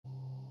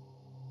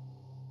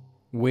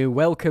We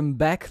welcome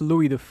back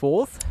Louis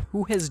IV,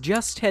 who has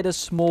just had a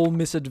small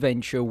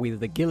misadventure with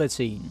the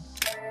guillotine.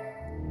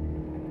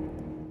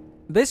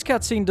 This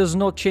cutscene does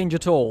not change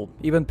at all,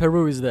 even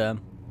Peru is there.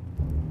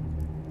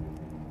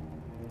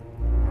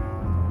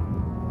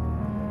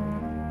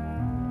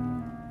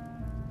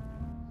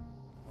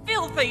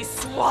 Filthy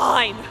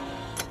swine!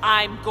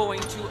 I'm going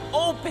to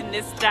open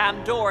this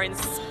damn door and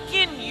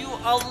skin you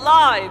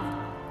alive!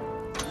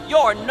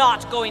 You're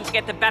not going to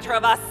get the better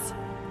of us!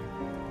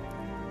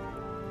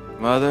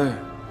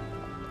 Mother?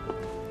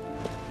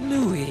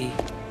 Louis,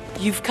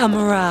 you've come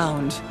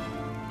around.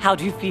 How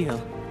do you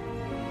feel?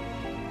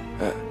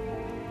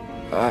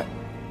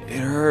 It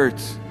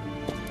hurts.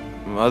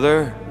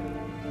 Mother?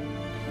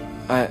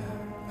 I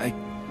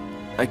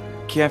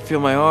can't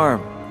feel my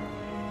arm.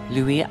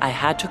 Louis, I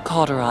had to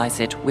cauterize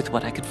it with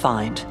what I could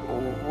find.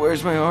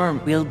 Where's my arm?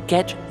 We'll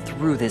get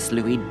through this,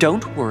 Louis.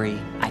 Don't worry.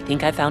 I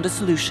think I found a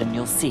solution,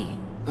 you'll see.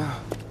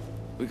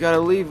 We gotta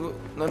leave.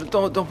 No,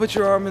 don't put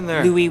your arm in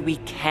there. Louis, we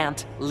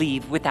can't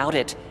leave without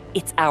it.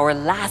 It's our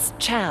last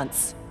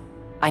chance.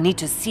 I need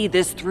to see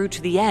this through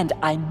to the end.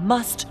 I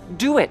must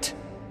do it.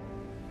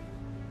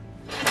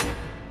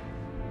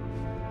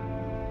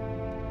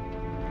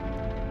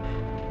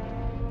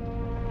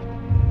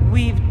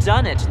 We've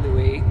done it,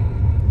 Louis.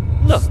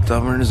 Look,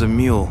 Stubborn as a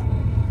mule.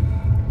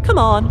 come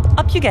on,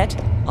 up you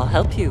get. I'll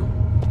help you.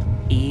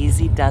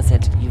 Easy does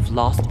it. You've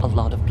lost a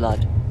lot of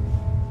blood.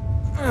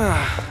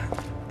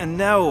 And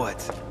now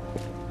what?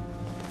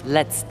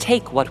 Let's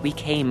take what we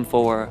came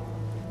for.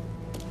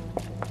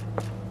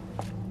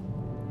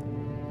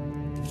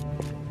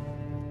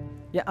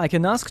 Yeah, I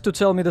can ask to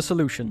tell me the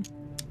solution.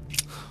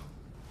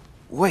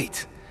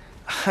 Wait.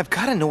 I've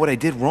gotta know what I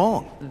did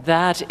wrong.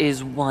 That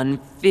is one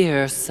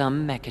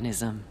fearsome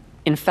mechanism.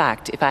 In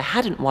fact, if I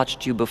hadn't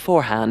watched you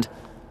beforehand,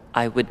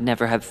 I would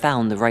never have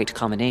found the right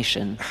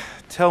combination.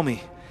 Tell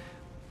me,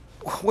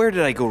 where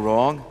did I go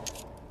wrong?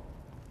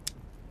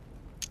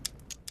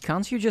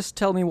 Can't you just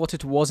tell me what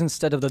it was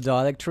instead of the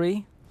dialect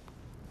tree?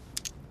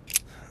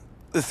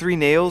 The 3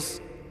 nails?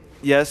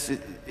 Yes,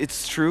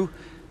 it's true.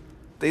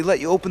 They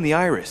let you open the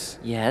iris.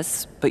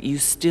 Yes, but you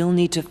still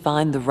need to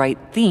find the right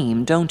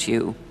theme, don't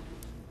you?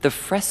 The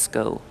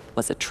fresco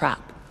was a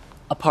trap.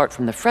 Apart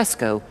from the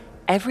fresco,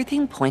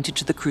 everything pointed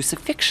to the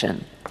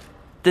crucifixion.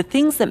 The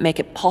things that make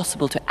it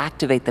possible to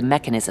activate the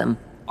mechanism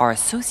are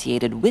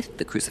associated with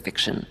the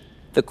crucifixion.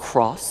 The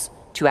cross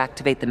to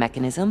activate the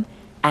mechanism,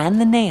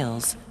 and the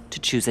nails to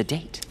choose a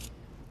date.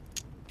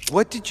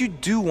 What did you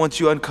do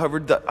once you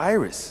uncovered the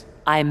iris?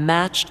 I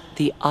matched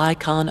the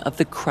icon of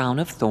the crown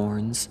of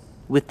thorns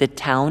with the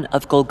town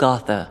of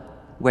Golgotha,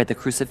 where the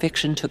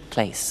crucifixion took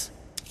place.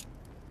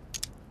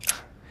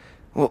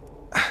 Well,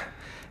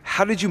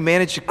 how did you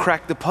manage to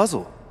crack the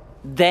puzzle?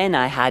 Then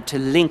I had to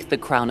link the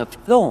crown of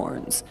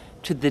thorns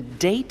to the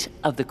date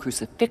of the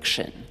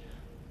crucifixion,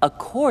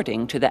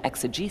 according to the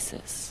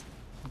exegesis.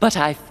 But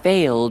I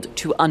failed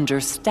to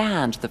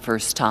understand the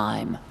first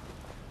time.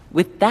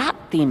 With that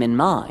theme in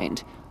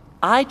mind,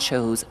 I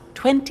chose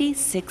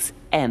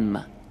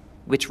 26M,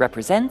 which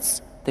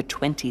represents the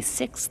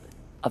 26th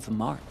of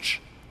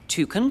March.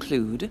 To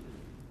conclude,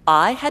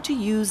 I had to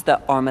use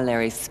the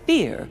armillary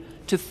sphere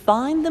to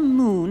find the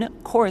moon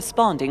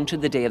corresponding to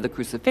the day of the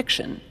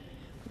crucifixion,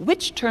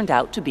 which turned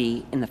out to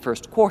be in the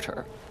first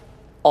quarter.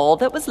 All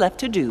that was left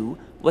to do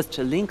was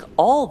to link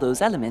all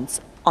those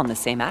elements on the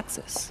same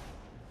axis.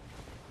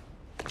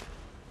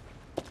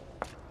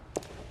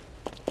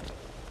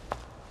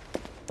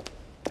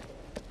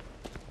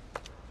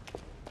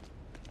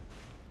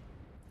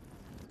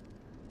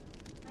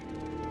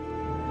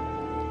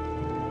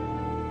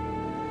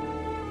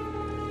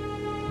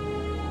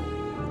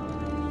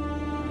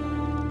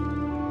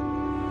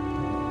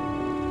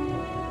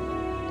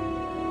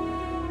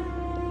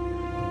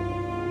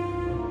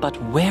 But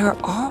where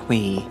are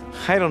we?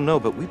 I don't know,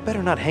 but we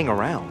better not hang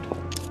around.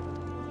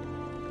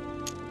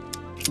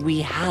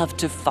 We have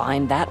to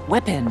find that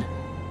weapon.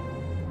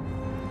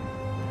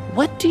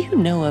 What do you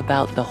know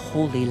about the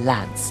Holy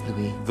Lance,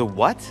 Louis? The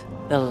what?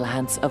 The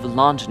lance of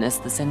Longinus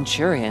the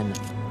Centurion.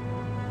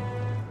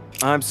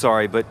 I'm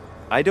sorry, but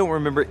I don't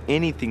remember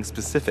anything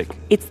specific.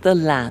 It's the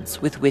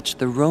lance with which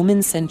the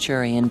Roman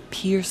centurion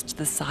pierced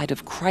the side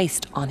of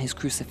Christ on his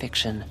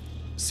crucifixion.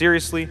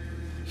 Seriously?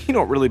 You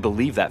don't really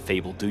believe that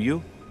fable, do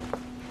you?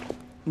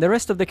 The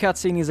rest of the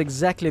cutscene is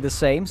exactly the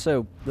same,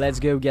 so let's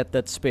go get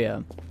that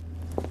spear.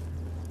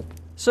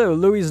 So,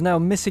 Louis is now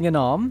missing an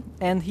arm,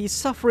 and he's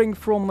suffering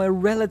from a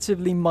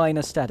relatively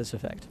minor status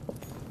effect.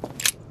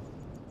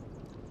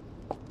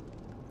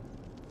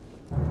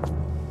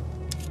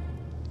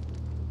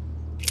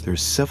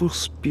 There's several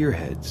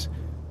spearheads.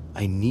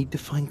 I need to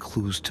find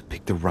clues to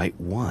pick the right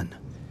one.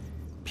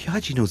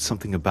 Piaggi knows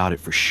something about it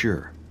for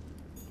sure.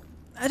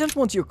 I don't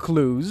want your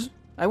clues.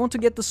 I want to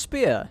get the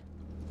spear.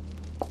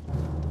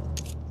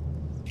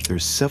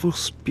 There's several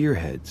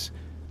spearheads.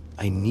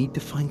 I need to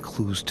find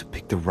clues to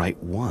pick the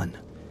right one.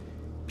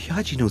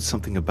 Piaggi knows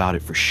something about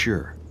it for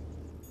sure.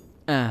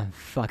 Ah,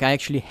 fuck, I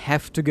actually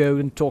have to go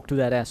and talk to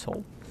that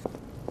asshole.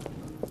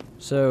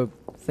 So,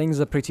 Things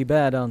are pretty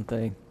bad, aren't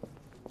they?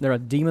 There are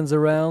demons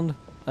around.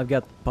 I've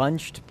got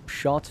punched,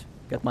 shot,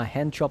 got my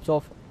hand chopped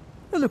off.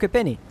 Oh, look, a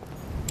penny.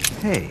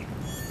 Hey,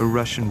 a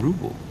Russian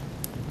ruble.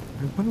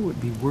 I wonder what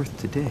it'd be worth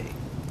today.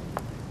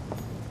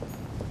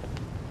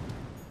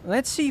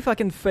 Let's see if I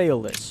can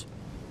fail this.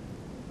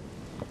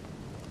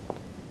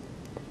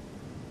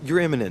 Your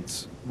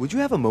Eminence, would you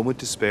have a moment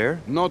to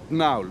spare? Not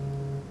now.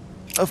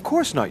 Of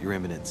course not, Your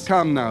Eminence.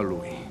 Come now,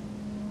 Louis.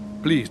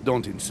 Please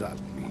don't insult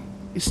me.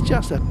 It's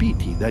just a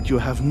pity that you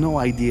have no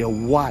idea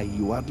why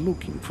you are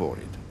looking for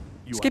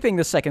it. Skipping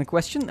the second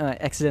question, I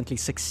accidentally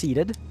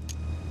succeeded.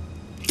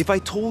 If I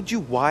told you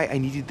why I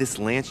needed this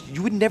lance,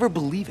 you would never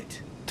believe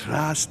it.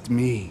 Trust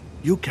me,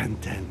 you can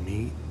tell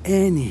me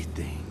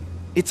anything.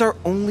 It's our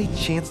only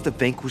chance to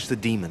vanquish the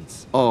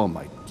demons. Oh,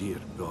 my dear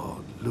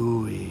God,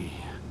 Louis.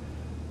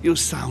 You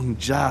sound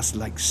just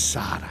like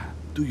Sarah.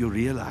 Do you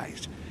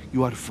realize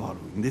you are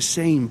following the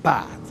same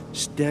path,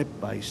 step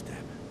by step?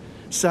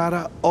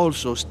 Sarah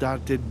also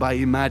started by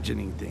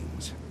imagining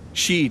things.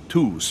 She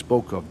too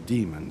spoke of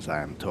demons,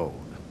 I am told.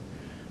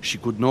 She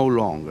could no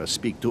longer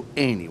speak to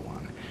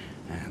anyone,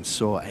 and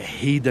saw a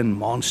hidden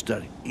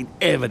monster in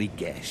every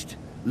guest,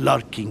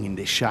 lurking in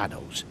the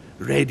shadows,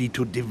 ready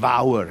to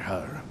devour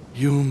her.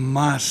 You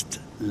must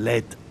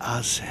let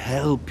us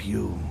help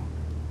you.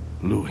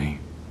 Louis,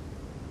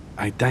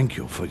 I thank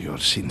you for your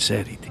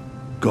sincerity.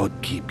 God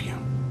keep you.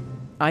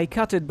 I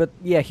cut it, but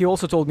yeah, he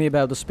also told me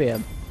about the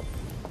spear.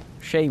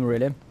 Shame,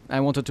 really. I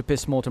wanted to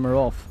piss Mortimer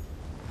off.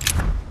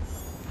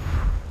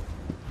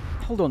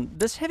 Hold on,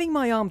 does having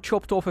my arm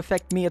chopped off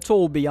affect me at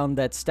all beyond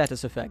that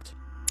status effect?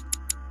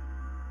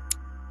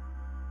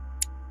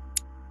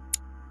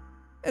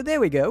 There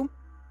we go.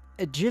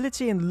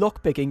 Agility and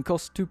lockpicking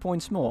cost 2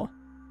 points more.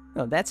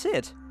 Oh, that's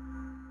it.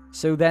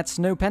 So that's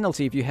no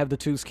penalty if you have the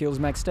 2 skills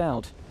maxed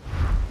out.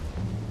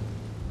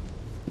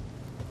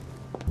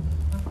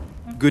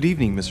 Good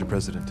evening, Mr.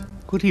 President.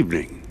 Good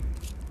evening.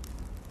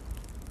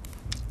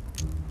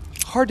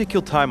 Hard to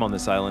kill time on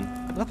this island.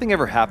 Nothing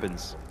ever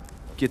happens.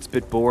 Gets a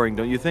bit boring,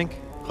 don't you think?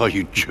 Are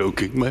you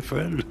joking, my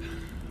friend?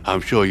 I'm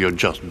sure you're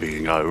just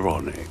being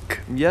ironic.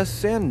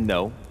 Yes and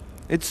no.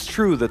 It's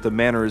true that the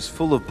manor is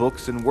full of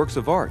books and works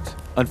of art.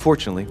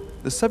 Unfortunately,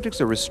 the subjects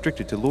are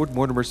restricted to Lord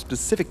Mortimer's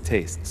specific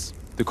tastes.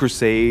 The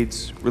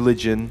Crusades,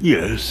 religion...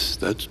 Yes,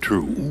 that's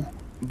true.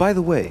 By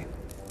the way,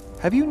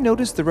 have you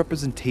noticed the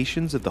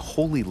representations of the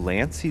Holy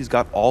Lance he's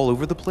got all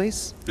over the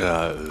place?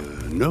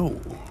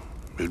 No.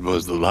 It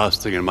was the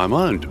last thing in my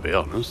mind, to be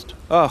honest.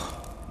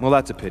 Oh, well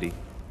that's a pity.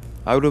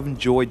 I would have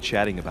enjoyed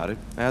chatting about it,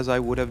 as I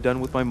would have done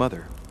with my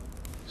mother.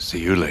 See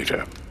you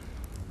later.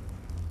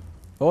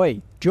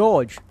 Oi,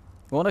 George.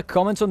 Wanna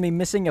comment on me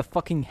missing a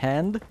fucking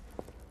hand?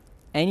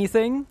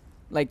 Anything?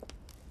 Like,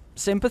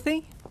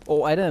 sympathy?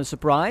 Or, I don't know,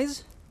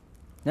 surprise?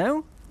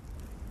 No?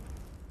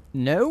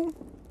 No?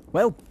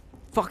 Well,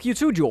 fuck you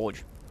too,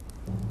 George.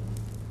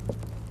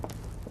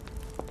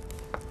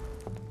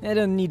 I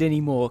don't need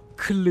any more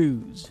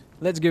clues.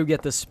 Let's go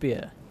get the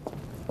spear.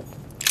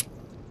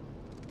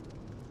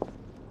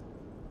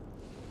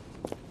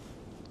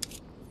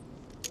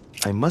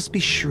 I must be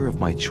sure of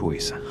my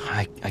choice.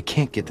 I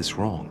can't get this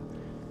wrong.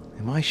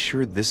 Am I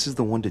sure this is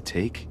the one to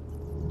take?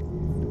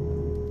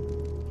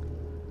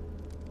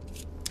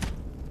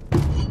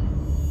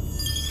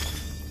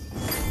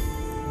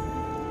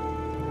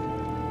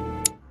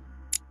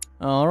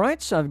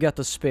 Alright, so I've got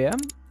the spear,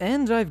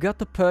 and I've got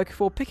the perk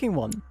for picking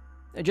one.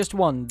 Just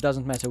one,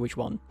 doesn't matter which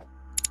one.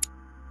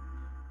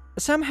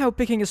 Somehow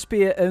picking a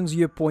spear earns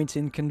you a point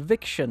in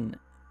conviction.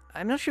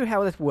 I'm not sure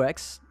how that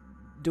works.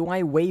 Do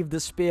I wave the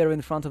spear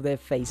in front of their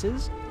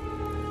faces?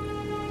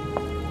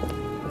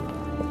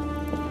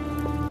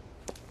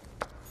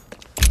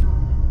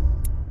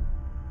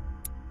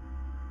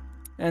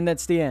 And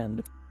that's the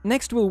end.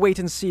 Next we'll wait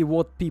and see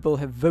what people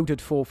have voted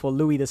for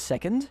Louis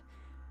II.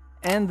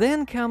 And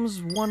then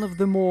comes one of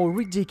the more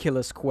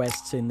ridiculous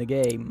quests in the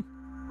game.